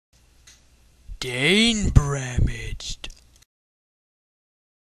DAIN BRAMAGED.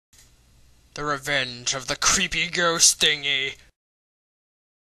 The revenge of the creepy ghost thingy.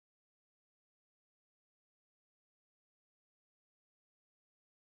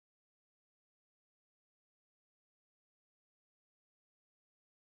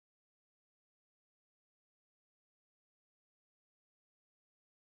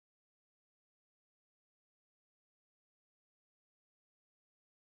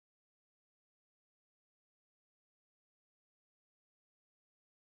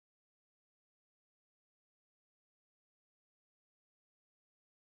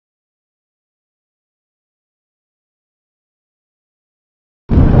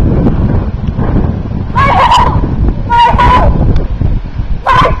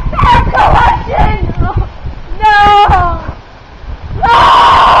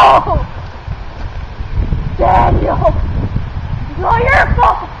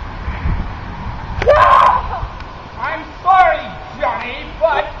 I'm sorry, Johnny,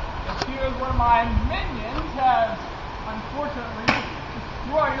 but it appears one of my minions has unfortunately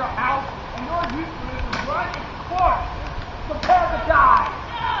destroyed your house, and your useless is running its course. Prepare to die.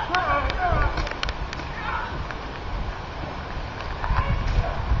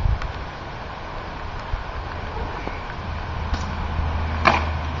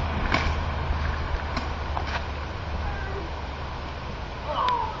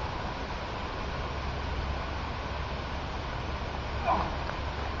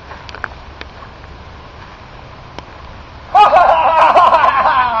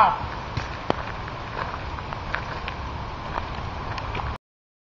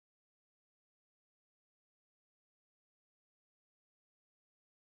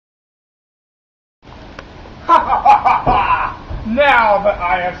 Now that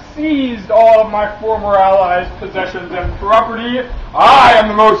I have seized all of my former allies' possessions and property, I am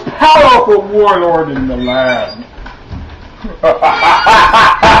the most powerful warlord in the land.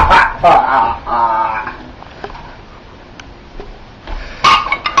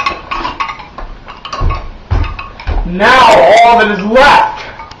 Now all that is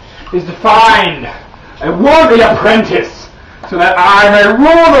left is to find a worthy apprentice so that I may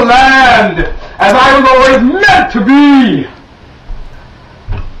rule the land as I was always meant to be.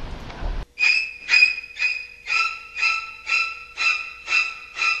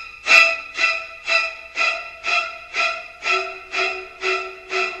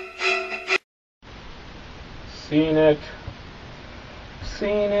 Seen it.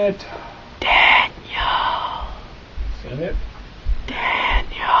 Seen it. Daniel. Seen it.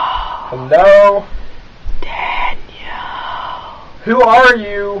 Daniel. Hello? Daniel. Who are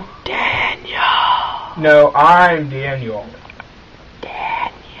you? Daniel. No, I'm Daniel.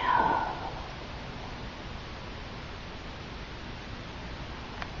 Daniel.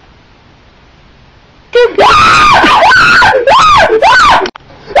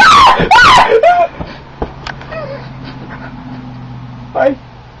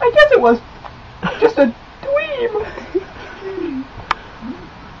 I guess it was just a dweeb.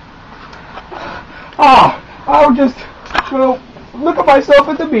 I'll just look at myself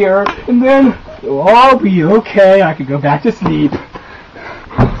in the mirror, and then it'll all be okay. I can go back to sleep.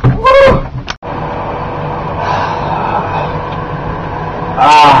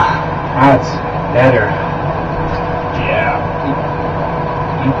 That's better. Yeah.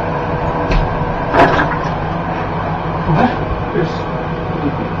 What? There's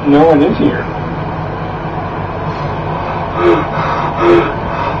no one in here.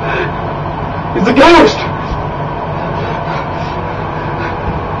 It's a ghost!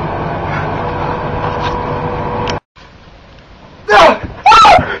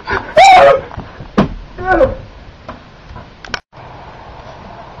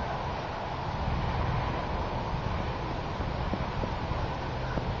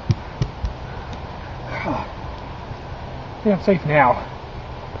 I think I'm safe now.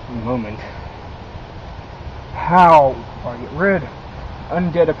 For the moment. How do I get rid of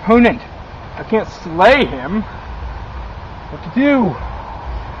an undead opponent? I can't slay him. What to do?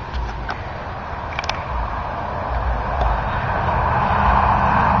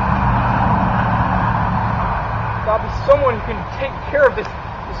 Gotta be someone who can take care of this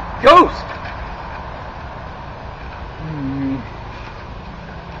ghost.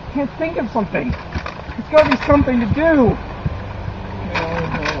 Can't think of something. There's gotta be something to do.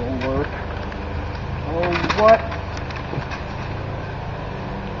 That'll work. Oh, what?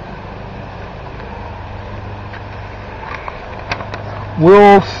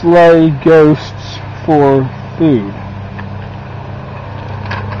 Will slay ghosts for food.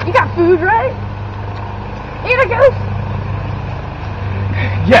 You got food, right? You got a ghost?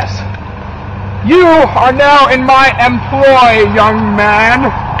 Yes. You are now in my employ, young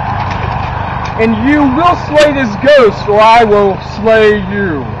man. And you will slay this ghost, or I will slay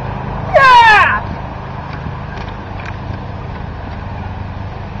you. Yeah!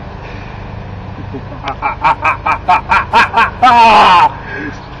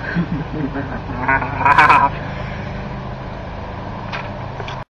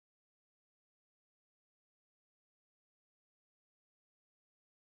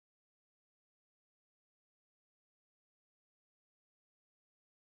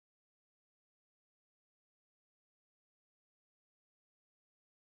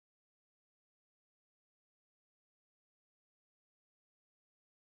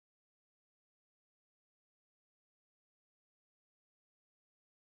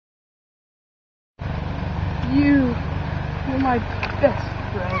 You're my best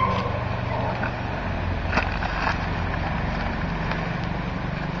friend.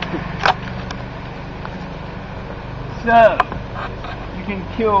 So, you can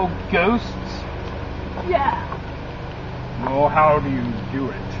kill ghosts? Yeah. Well, how do you do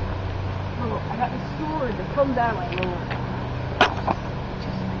it? Oh, I got the sword that comes out of my lower.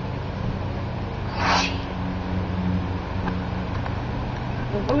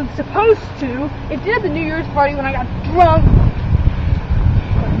 I was supposed to. It did at the New Year's party when I got drunk.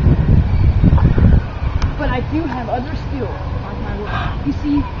 But I do have other skills. Like my work. You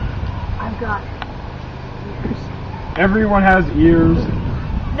see, I've got ears. Everyone has ears.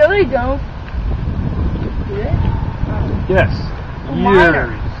 No, they don't. Do they? Yes,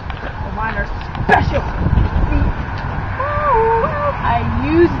 ears. Well, mine are special. See? I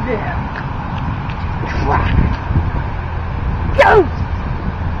use them. Ghost!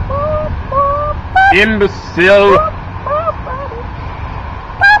 Imbecile!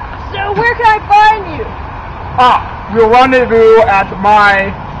 So where can I find you? We'll rendezvous at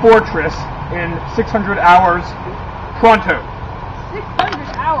my fortress in 600 hours pronto.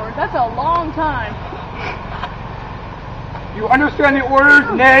 600 hours? That's a long time. You understand the orders,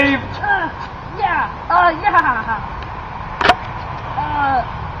 knave? Yeah.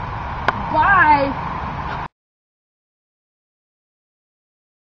 Bye.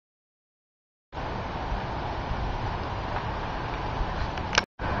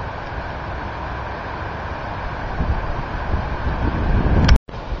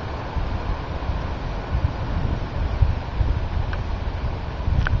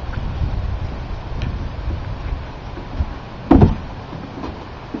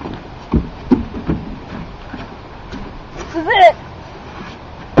 This is it.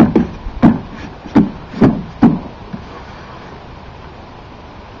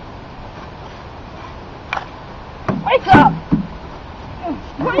 Wake up!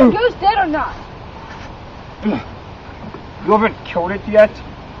 Are you ghost dead or not? You haven't killed it yet?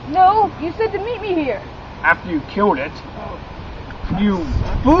 No, you said to meet me here. After you killed it? You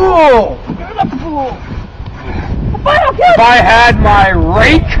fool! You're the fool. But I'll kill If you. I had my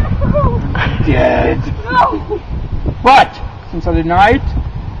rake, dead. No. But, since I denied,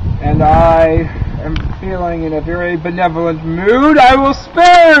 and I am feeling in a very benevolent mood, I will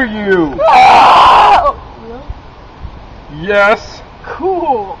spare you! Oh. Yes.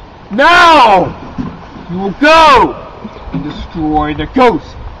 Cool. Now! You will go and destroy the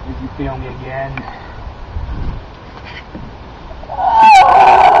ghost if you fail me again.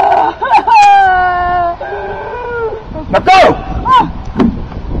 Now go!